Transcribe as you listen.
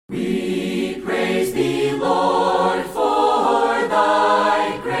Praise thee, Lord, for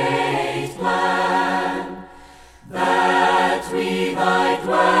thy great plan, that we thy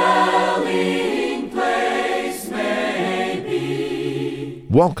dwelling place may be.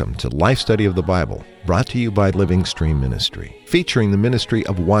 Welcome to Life Study of the Bible, brought to you by Living Stream Ministry, featuring the ministry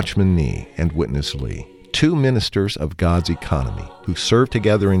of Watchman Nee and Witness Lee, two ministers of God's economy who served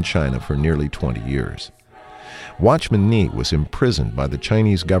together in China for nearly 20 years. Watchman Nee was imprisoned by the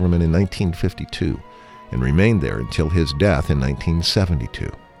Chinese government in 1952 and remained there until his death in 1972.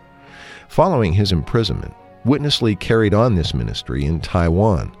 Following his imprisonment, Witness Lee carried on this ministry in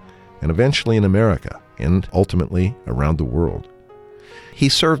Taiwan and eventually in America and ultimately around the world. He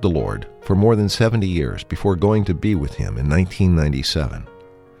served the Lord for more than 70 years before going to be with Him in 1997.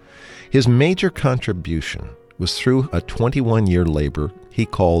 His major contribution was through a 21-year labor he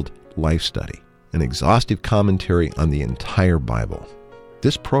called Life Study, an exhaustive commentary on the entire Bible.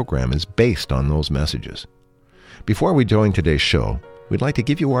 This program is based on those messages. Before we join today's show, we'd like to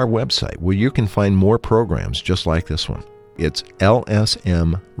give you our website where you can find more programs just like this one. It's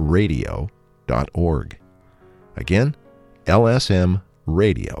lsmradio.org. Again,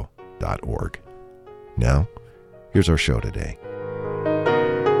 lsmradio.org. Now, here's our show today.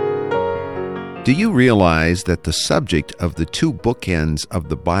 Do you realize that the subject of the two bookends of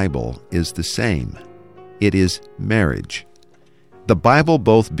the Bible is the same? It is marriage. The Bible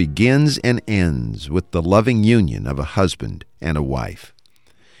both begins and ends with the loving union of a husband and a wife.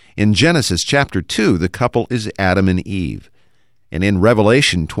 In Genesis chapter 2, the couple is Adam and Eve. And in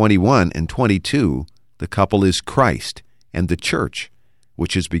Revelation 21 and 22, the couple is Christ and the church,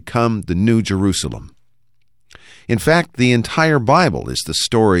 which has become the New Jerusalem. In fact, the entire Bible is the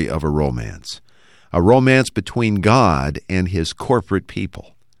story of a romance between God and His corporate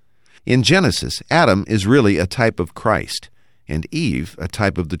people. In Genesis, Adam is really a type of Christ, and Eve a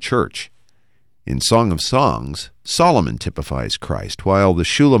type of the church. In Song of Songs, Solomon typifies Christ, while the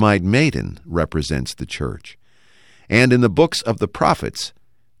Shulamite maiden represents the church. And in the books of the prophets,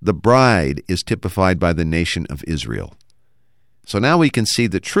 the bride is typified by the nation of Israel. So now we can see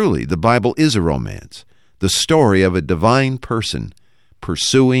that truly the Bible is a romance, the story of a divine person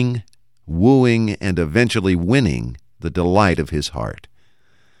pursuing, wooing, and eventually winning the delight of his heart.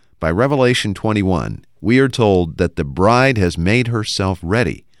 By Revelation 21, we are told that the bride has made herself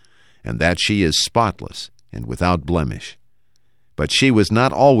ready, and that she is spotless and without blemish. But she was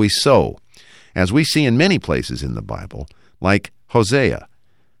not always so, as we see in many places in the Bible, like Hosea.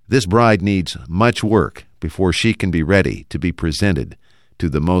 This bride needs much work before she can be ready to be presented to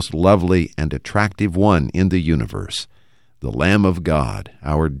the most lovely and attractive one in the universe, the Lamb of God,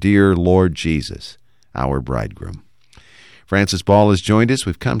 our dear Lord Jesus, our bridegroom. Francis Ball has joined us.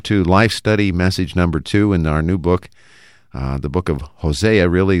 We've come to Life Study message number 2 in our new book, the book of Hosea,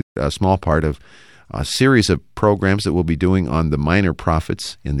 really a small part of a series of programs that we'll be doing on the minor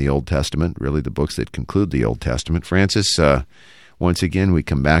prophets in the Old Testament, really the books that conclude the Old Testament. Francis, once again, we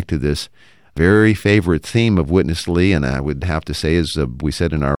come back to this very favorite theme of Witness Lee, and I would have to say, as we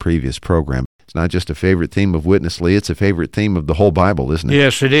said in our previous program, it's not just a favorite theme of Witness Lee, it's a favorite theme of the whole Bible, isn't it?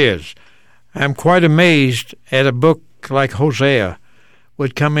 Yes, it is. I'm quite amazed at a book like Hosea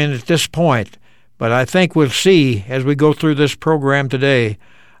would come in at this point, but I think we'll see, as we go through this program today,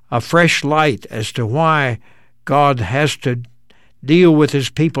 a fresh light as to why God has to deal with His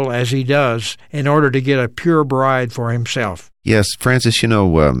people as He does in order to get a pure bride for Himself. Yes, Francis,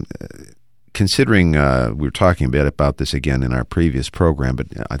 considering we were talking a bit about this again in our previous program, but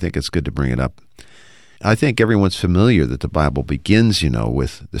I think it's good to bring it up. I think everyone's familiar that the Bible begins,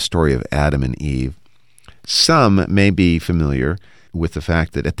 with the story of Adam and Eve. Some may be familiar with the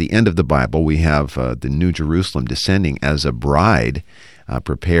fact that at the end of the Bible we have the New Jerusalem descending as a bride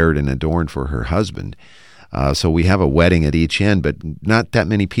prepared and adorned for her husband. So we have a wedding at each end, but not that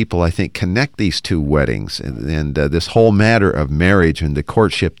many people, I think, connect these two weddings and this whole matter of marriage and the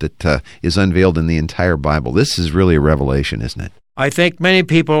courtship that is unveiled in the entire Bible. This is really a revelation, isn't it? I think many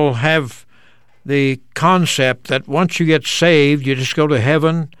people have the concept that once you get saved, you just go to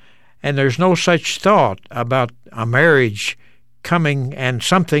heaven, and there's no such thought about a marriage coming and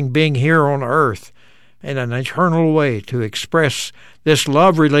something being here on earth in an eternal way to express this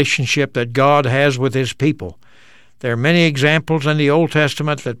love relationship that God has with His people. There are many examples in the Old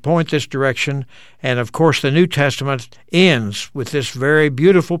Testament that point this direction, and of course the New Testament ends with this very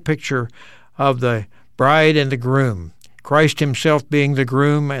beautiful picture of the bride and the groom, Christ Himself being the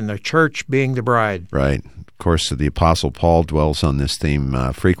groom and the church being the bride. Right. Of course, the Apostle Paul dwells on this theme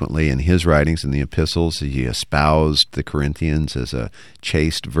frequently in his writings in the epistles. He espoused the Corinthians as a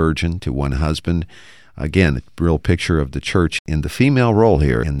chaste virgin to one husband. Again, a real picture of the church in the female role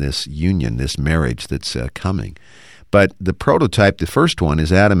here in this union, this marriage that's coming. But the prototype, the first one,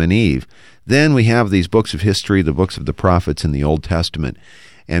 is Adam and Eve. Then we have these books of history, the books of the prophets in the Old Testament.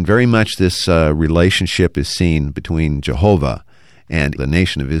 And very much this relationship is seen between Jehovah and the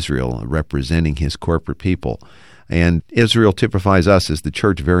nation of Israel, representing his corporate people. And Israel typifies us as the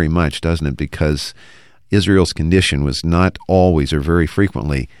church very much, doesn't it? Because Israel's condition was not always or very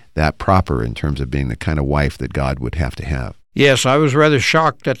frequently that proper in terms of being the kind of wife that God would have to have. Yes, I was rather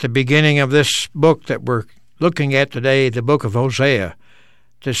shocked at the beginning of this book that we're looking at today, the book of Hosea,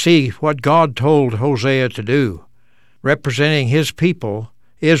 to see what God told Hosea to do. Representing his people,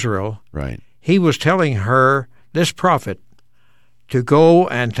 Israel, right. He was telling her, this prophet, to go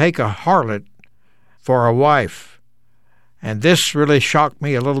and take a harlot for a wife. And this really shocked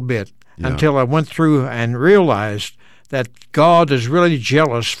me a little bit. Until I went through and realized that God is really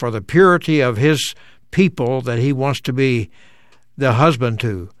jealous for the purity of his people that he wants to be the husband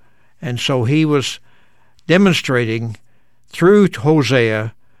to. And so he was demonstrating through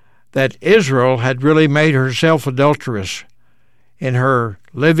Hosea that Israel had really made herself adulterous in her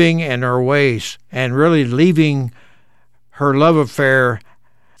living and her ways, and really leaving her love affair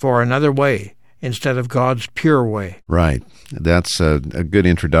for another way instead of God's pure way. Right. That's a good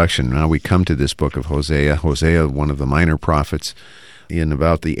introduction. Now we come to this book of Hosea. Hosea, one of the minor prophets, in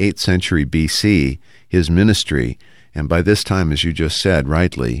about the 8th century B.C., his ministry, and by this time, as you just said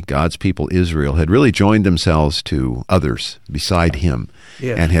rightly, God's people Israel had really joined themselves to others beside him,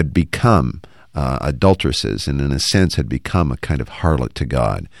 yes, and had become adulteresses, and in a sense had become a kind of harlot to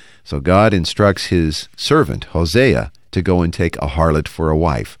God. So God instructs his servant, Hosea, to go and take a harlot for a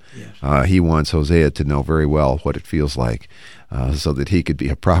wife. Yes. He wants Hosea to know very well what it feels like so that he could be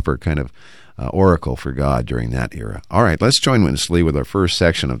a proper kind of oracle for God during that era. All right, let's join Witness Lee with our first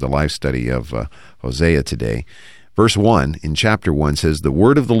section of the life study of Hosea today. Verse 1 in chapter 1 says, "The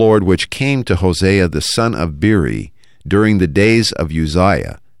word of the Lord which came to Hosea the son of Beeri during the days of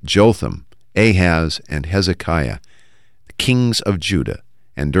Uzziah, Jotham, Ahaz, and Hezekiah, the kings of Judah,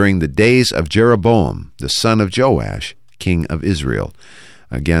 and during the days of Jeroboam, the son of Joash, king of Israel."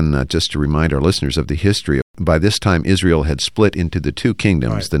 Again, just to remind our listeners of the history, by this time Israel had split into the two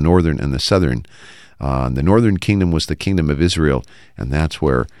kingdoms, right, the northern and the southern. The northern kingdom was the kingdom of Israel, and that's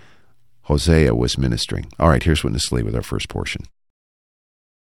where Hosea was ministering. All right, here's Witness Lee with our first portion.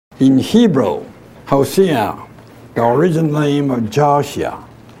 In Hebrew, Hosea, the original name of Joshua,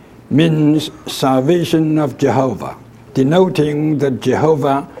 means salvation of Jehovah, denoting that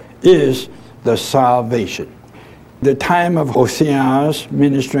Jehovah is the salvation. The time of Hosea's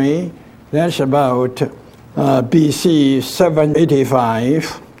ministry, that's about BC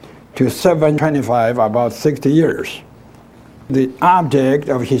 785 to 725, about 60 years. The object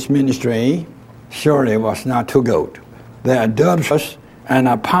of his ministry surely was not too good. The adulterous and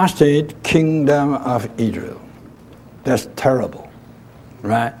apostate kingdom of Israel. That's terrible,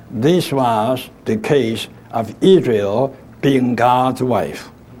 right? This was the case of Israel being God's wife.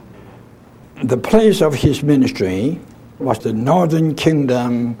 The place of his ministry was the northern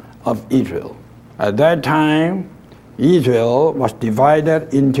kingdom of Israel. At that time, Israel was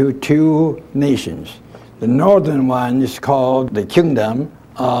divided into two nations. The northern one is called the kingdom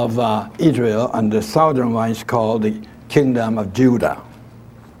of Israel, and the southern one is called the kingdom of Judah.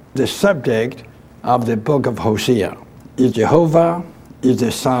 The subject of the book of Hosea is Jehovah is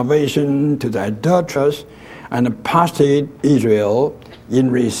the salvation to the adulterous and apostate Israel in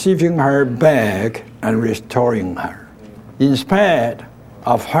receiving her back and restoring her. In spite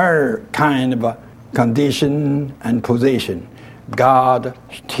of her kind of condition and position, God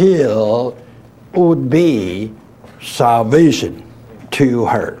still would be salvation to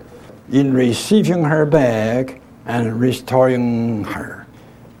her in receiving her back and restoring her.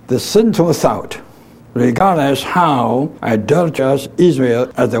 The central thought, regardless how adulterous Israel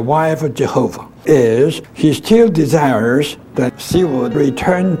as the wife of Jehovah is, he still desires that she would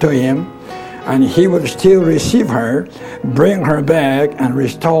return to him, and he would still receive her, bring her back, and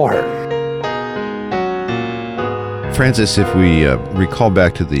restore her. Francis, if we recall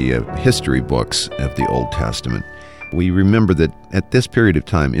back to the history books of the Old Testament, we remember that at this period of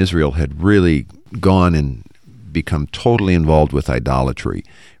time, Israel had really gone and become totally involved with idolatry,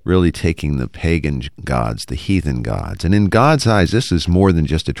 really taking the pagan gods, the heathen gods. And in God's eyes, this is more than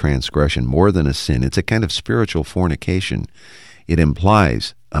just a transgression, more than a sin. It's a kind of spiritual fornication. It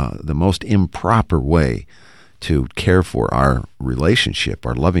implies the most improper way to care for our relationship,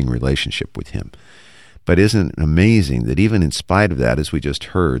 our loving relationship with him. But isn't it amazing that even in spite of that, as we just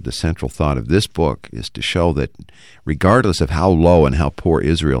heard, the central thought of this book is to show that regardless of how low and how poor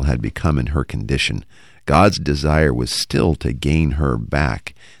Israel had become in her condition, God's desire was still to gain her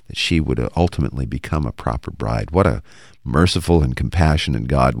back, that she would ultimately become a proper bride. What a merciful and compassionate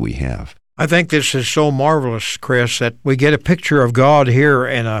God we have. I think this is so marvelous, Chris, that we get a picture of God here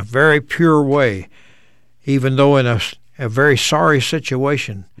in a very pure way, even though in a very sorry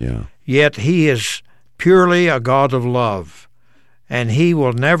situation. Yeah. Yet he is purely a God of love, and he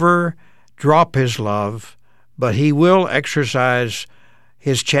will never drop his love, but he will exercise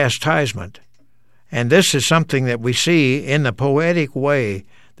his chastisement. And this is something that we see in the poetic way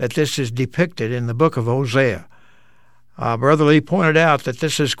that this is depicted in the book of Hosea. Brother Lee pointed out that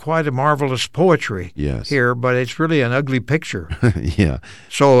this is quite a marvelous poetry here, but it's really an ugly picture. Yeah.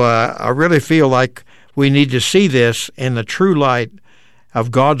 So I really feel like we need to see this in the true light of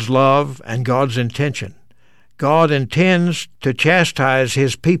God's love and God's intention. God intends to chastise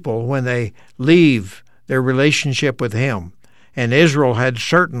his people when they leave their relationship with him. And Israel had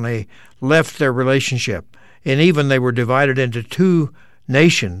certainly left their relationship. And even they were divided into two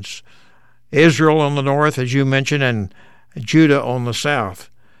nations, Israel on the north, as you mentioned, and Judah on the south.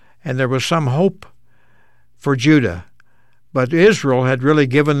 And there was some hope for Judah. But Israel had really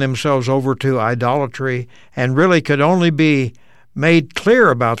given themselves over to idolatry and really could only be made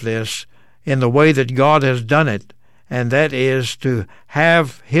clear about this in the way that God has done it, and that is to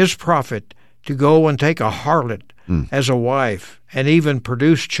have his prophet to go and take a harlot as a wife and even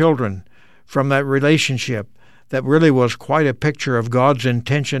produce children from that relationship. That really was quite a picture of God's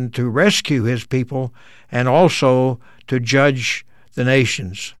intention to rescue his people and also to judge the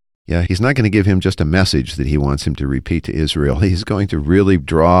nations. Yeah, he's not going to give him just a message that he wants him to repeat to Israel. He's going to really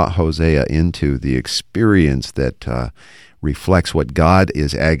draw Hosea into the experience that reflects what God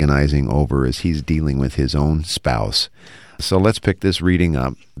is agonizing over as he's dealing with his own spouse. So let's pick this reading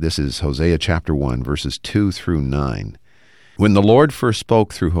up. This is Hosea chapter 1, verses 2 through 9. When the Lord first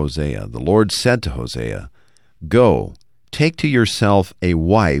spoke through Hosea, the Lord said to Hosea, "Go, take to yourself a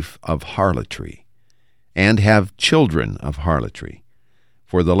wife of harlotry, and have children of harlotry.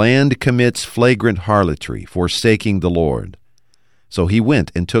 For the land commits flagrant harlotry, forsaking the Lord." So he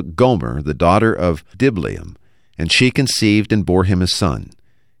went and took Gomer, the daughter of Diblaim, and she conceived and bore him a son.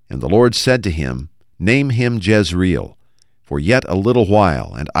 And the Lord said to him, "Name him Jezreel, for yet a little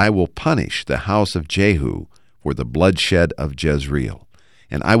while, and I will punish the house of Jehu for the bloodshed of Jezreel.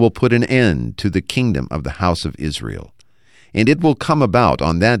 And I will put an end to the kingdom of the house of Israel. And it will come about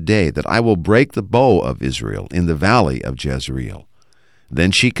on that day that I will break the bow of Israel in the valley of Jezreel."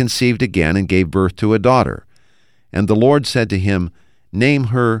 Then she conceived again and gave birth to a daughter. And the Lord said to him, "Name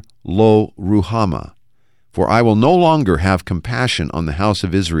her Lo-Ruhamah, for I will no longer have compassion on the house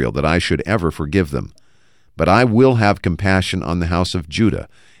of Israel, that I should ever forgive them. But I will have compassion on the house of Judah,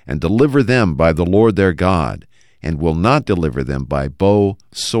 and deliver them by the Lord their God, and will not deliver them by bow,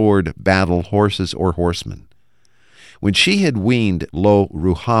 sword, battle, horses, or horsemen." When she had weaned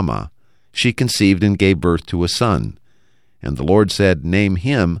Lo-Ruhamah, she conceived and gave birth to a son. And the Lord said, "Name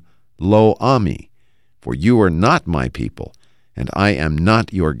him Lo-Ammi, for you are not my people, and I am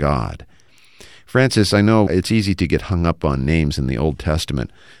not your God." Francis, I know it's easy to get hung up on names in the Old Testament.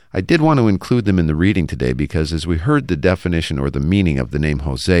 I did want to include them in the reading today because as we heard the definition or the meaning of the name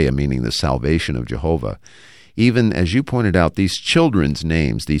Hosea, meaning the salvation of Jehovah, even as you pointed out, these children's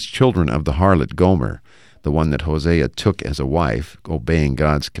names, these children of the harlot Gomer, the one that Hosea took as a wife, obeying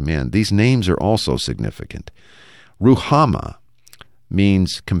God's command, these names are also significant. Ruhamah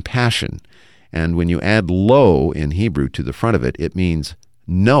means compassion, and when you add lo in Hebrew to the front of it, it means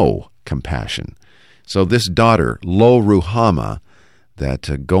no compassion. So this daughter, Lo-Ruhamah,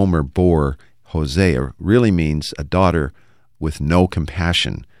 that Gomer bore Hosea, really means a daughter with no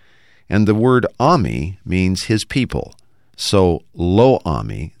compassion. And the word Ammi means his people. So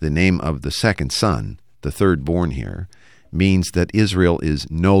Lo-Ammi, the name of the second son, the third born here, means that Israel is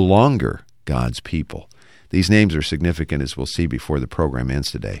no longer God's people. These names are significant, as we'll see before the program ends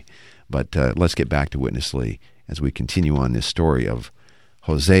today. But let's get back to Witness Lee as we continue on this story of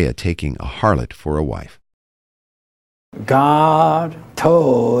Hosea taking a harlot for a wife. God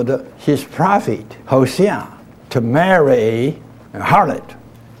told his prophet Hosea to marry a harlot.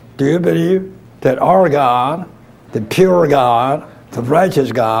 Do you believe that our God, the pure God, the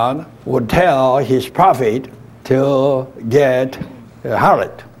righteous God, would tell his prophet to get a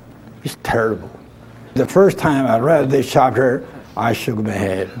harlot? It's terrible. The first time I read this chapter, I shook my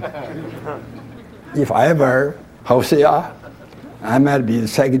head. If I were Hosea, I might be the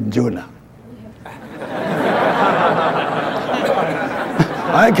second Jonah.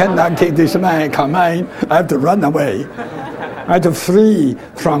 I cannot take this man command. I have to run away. I have to flee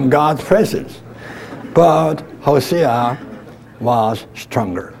from God's presence. But Hosea was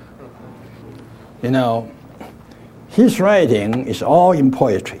stronger. You know, his writing is all in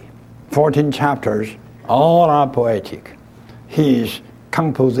poetry. 14 chapters, all are poetic. His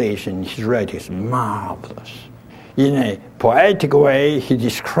composition, his writing is marvelous. In a poetic way, he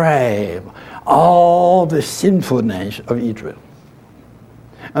describes all the sinfulness of Israel.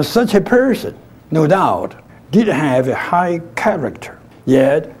 And such a person, no doubt, did have a high character.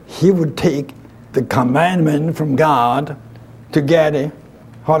 Yet, he would take the commandment from God to get a,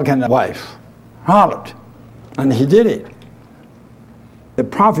 what kind of wife? Harlot. And he did it. The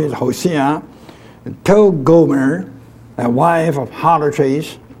prophet Hosea told Gomer, a wife of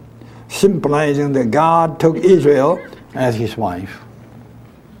harlotries, symbolizing that God took Israel as his wife.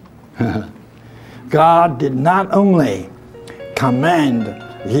 God did not only command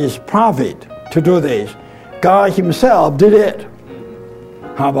his prophet to do this, God himself did it.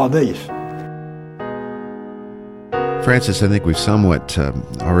 How about this? Francis, I think we've somewhat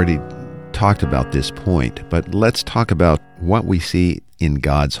already talked about this point, but let's talk about what we see in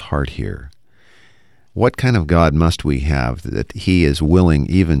God's heart here. What kind of God must we have that he is willing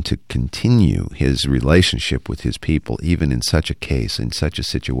even to continue his relationship with his people, even in such a case, in such a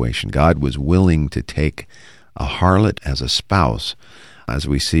situation? God was willing to take a harlot as a spouse, as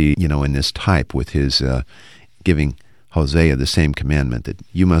we see, in this type with his giving Hosea the same commandment that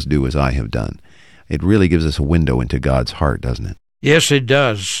you must do as I have done. It really gives us a window into God's heart, doesn't it? Yes, it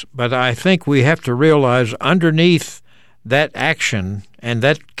does. But I think we have to realize underneath that action and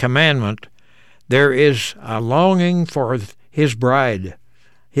that commandment, there is a longing for his bride,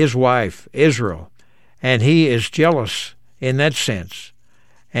 his wife, Israel, and he is jealous in that sense.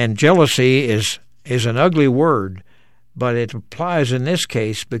 And jealousy is an ugly word, but it applies in this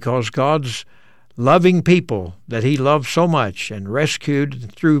case because God's loving people that he loved so much and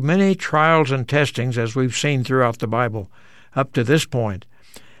rescued through many trials and testings, as we've seen throughout the Bible up to this point.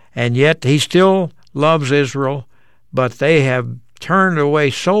 And yet he still loves Israel, but they have turned away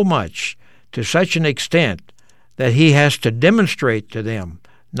so much, to such an extent, that he has to demonstrate to them,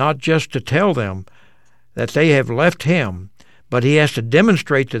 not just to tell them that they have left him, but he has to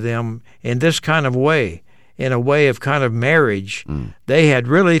demonstrate to them in this kind of way, in a way of kind of marriage. They had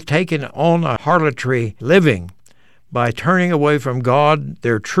really taken on a harlotry living by turning away from God,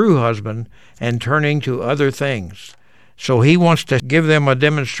 their true husband, and turning to other things. So he wants to give them a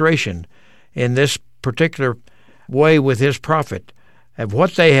demonstration in this particular way with his prophet of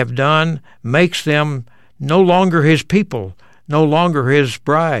what they have done makes them no longer his people, no longer his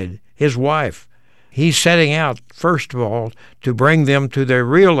bride, his wife. He's setting out, first of all, to bring them to their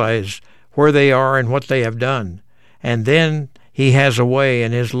realize where they are and what they have done. And then he has a way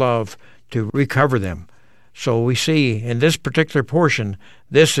in his love to recover them. So we see in this particular portion,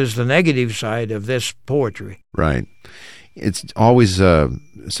 this is the negative side of this poetry. Right. It's always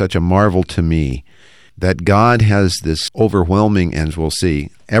such a marvel to me that God has this overwhelming, as we'll see,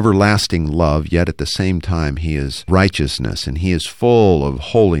 everlasting love, yet at the same time he is righteousness, and he is full of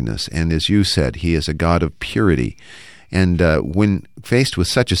holiness, and as you said, he is a God of purity. And when faced with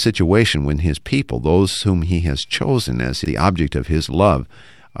such a situation, when his people, those whom he has chosen as the object of his love,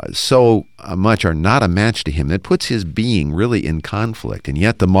 so much are not a match to him, that puts his being really in conflict. And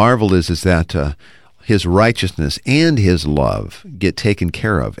yet the marvel is that his righteousness and his love get taken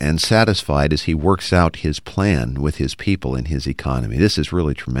care of and satisfied as he works out his plan with his people and his economy. This is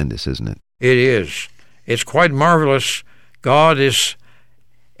really tremendous, isn't it? It is. It's quite marvelous. God is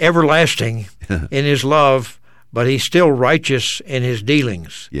everlasting in his love, but he's still righteous in his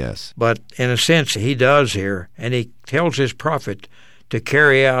dealings. Yes. But in a sense, he does here, and he tells his prophet to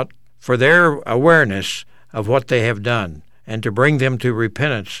carry out for their awareness of what they have done and to bring them to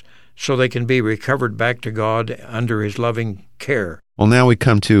repentance so they can be recovered back to God under his loving care. Well, now we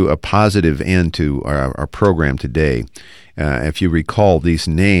come to a positive end to our program today. If you recall these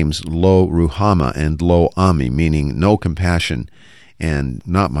names, Lo Ruhamah and Lo Ami, meaning no compassion and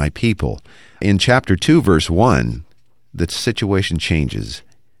not my people. In chapter 2, verse 1, the situation changes.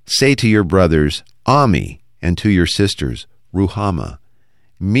 Say to your brothers, Ami, and to your sisters, Ruhamah,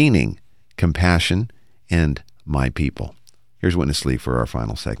 meaning compassion and my people. Here's Witness Lee for our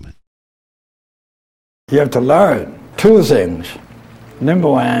final segment. You have to learn two things. Number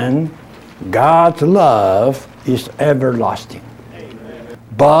one, God's love is everlasting.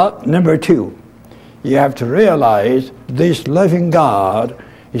 But number two, you have to realize this loving God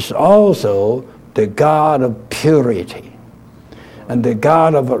is also the God of purity and the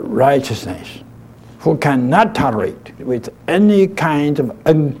God of righteousness, who cannot tolerate with any kind of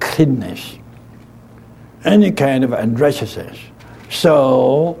uncleanness, any kind of unrighteousness.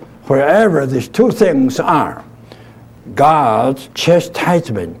 So wherever these two things are, God's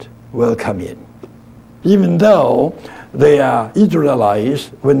chastisement will come in. Even though the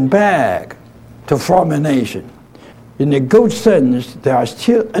Israelites went back to former nation, in a good sense, they are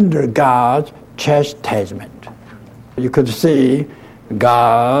still under God's chastisement. You could see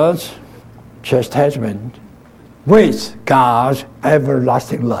God's chastisement with God's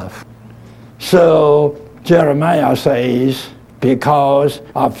everlasting love. So Jeremiah says, because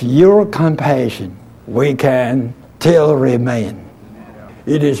of your compassion, we can still remain.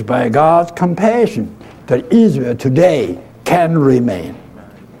 It is by God's compassion that Israel today can remain.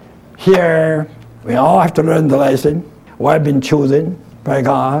 Here, we all have to learn the lesson. We have been chosen by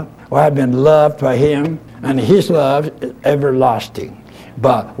God. We have been loved by Him, and His love is everlasting.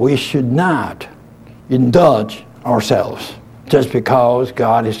 But we should not indulge ourselves just because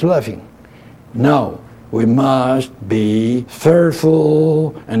God is loving. No, we must be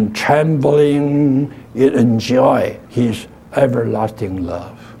fearful and trembling and enjoy His everlasting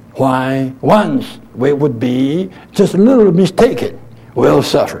love. Why? Once we would be just a little mistaken, we'll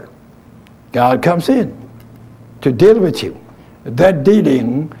suffer. God comes in to deal with you. That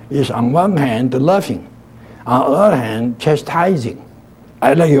dealing is on one hand loving, on the other hand chastising.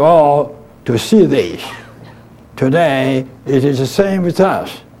 I'd like you all to see this. Today, it is the same with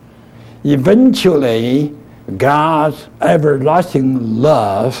us. Eventually, God's everlasting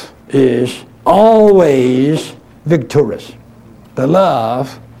love is always victorious. The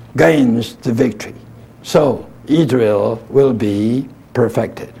love gains the victory. So Israel will be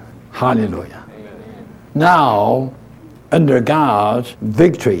perfected. Hallelujah. Amen. Now, under God's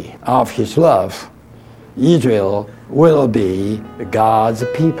victory of His love, Israel will be God's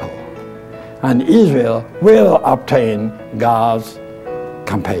people. And Israel will obtain God's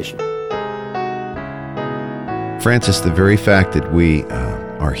compassion. Francis, the very fact that we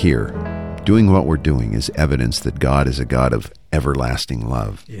are here doing what we're doing is evidence that God is a God of everlasting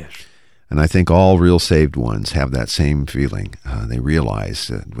love. Yes. And I think all real saved ones have that same feeling. They realize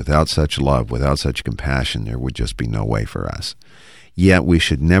that without such love, without such compassion, there would just be no way for us. Yet we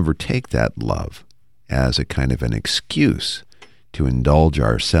should never take that love as a kind of an excuse to indulge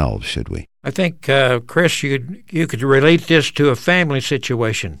ourselves, should we? I think, Chris, you could relate this to a family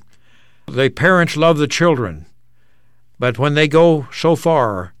situation. The parents love the children, but when they go so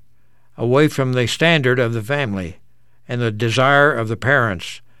far away from the standard of the family and the desire of the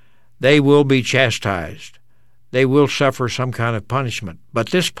parents, they will be chastised. They will suffer some kind of punishment. But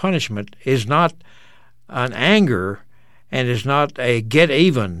this punishment is not an anger and is not a get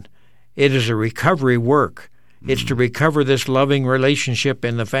even. It is a recovery work. It's to recover this loving relationship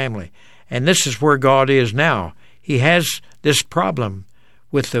in the family. And this is where God is now. He has this problem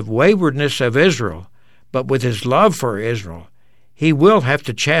with the waywardness of Israel, but with His love for Israel, He will have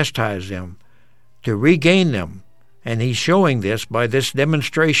to chastise them to regain them. And He's showing this by this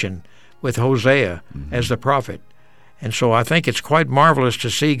demonstration with Hosea as the prophet. And so I think it's quite marvelous to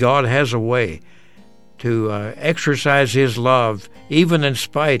see God has a way to exercise His love, even in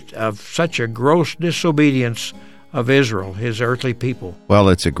spite of such a gross disobedience of Israel, His earthly people. Well,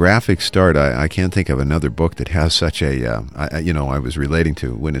 it's a graphic start. I can't think of another book that has such a, I was relating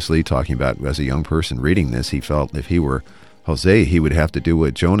to Witness Lee talking about, as a young person reading this, he felt if he were Hosea, he would have to do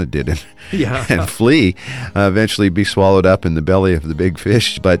what Jonah did and flee, eventually be swallowed up in the belly of the big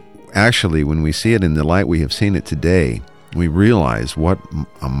fish. But actually, when we see it in the light we have seen it today, we realize what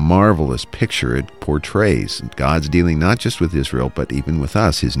a marvelous picture it portrays. God's dealing not just with Israel, but even with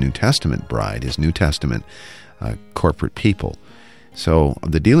us, His New Testament bride, His New Testament corporate people. So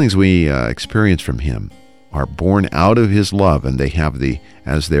the dealings we experience from Him are born out of His love, and they have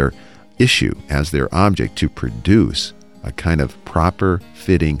as their issue, as their object, to produce a kind of proper,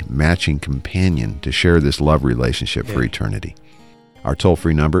 fitting, matching companion to share this love relationship for eternity. Our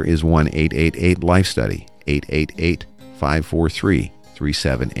toll-free number is 1-888-LIFE-STUDY,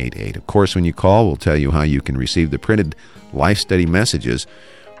 888-543-3788. Of course, when you call, we'll tell you how you can receive the printed Life Study messages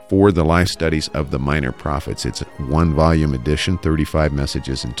for the Life Studies of the Minor Prophets. It's a one-volume edition, 35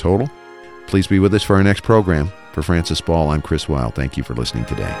 messages in total. Please be with us for our next program. For Francis Ball, I'm Chris Weil. Thank you for listening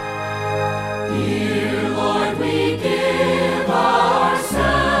today. Dear Lord, we give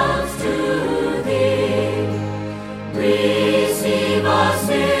ourselves to Thee. Receive us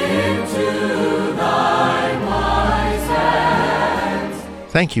into Thy wise hands.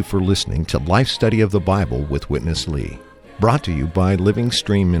 Thank you for listening to Life Study of the Bible with Witness Lee, brought to you by Living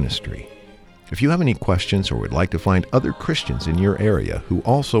Stream Ministry. If you have any questions or would like to find other Christians in your area who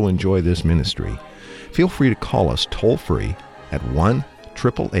also enjoy this ministry, feel free to call us toll-free at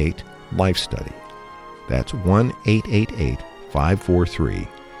 1-888-LIFE-STUDY. That's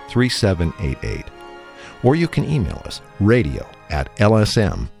 1-888-543-3788. Or you can email us,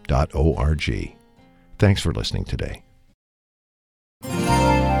 radio@lsm.org. Thanks for listening today.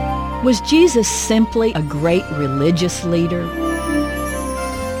 Was Jesus simply a great religious leader?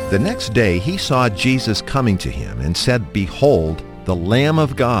 The next day he saw Jesus coming to him and said, "Behold, the Lamb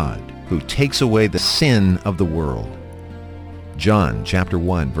of God, who takes away the sin of the world." John chapter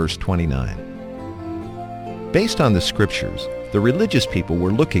 1, verse 29. Based on the scriptures, the religious people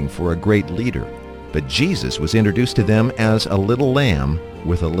were looking for a great leader, but Jesus was introduced to them as a little lamb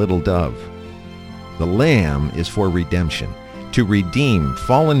with a little dove. The lamb is for redemption, to redeem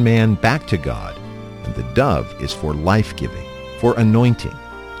fallen man back to God, and the dove is for life-giving, for anointing,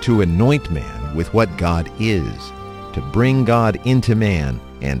 to anoint man with what God is, to bring God into man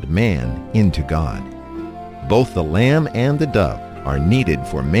and man into God. Both the lamb and the dove are needed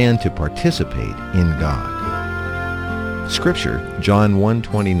for man to participate in God. Scripture, John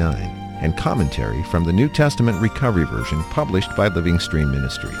 1:29, and commentary from the New Testament Recovery Version published by Living Stream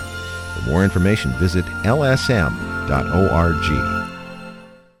Ministry. For more information, visit lsm.org.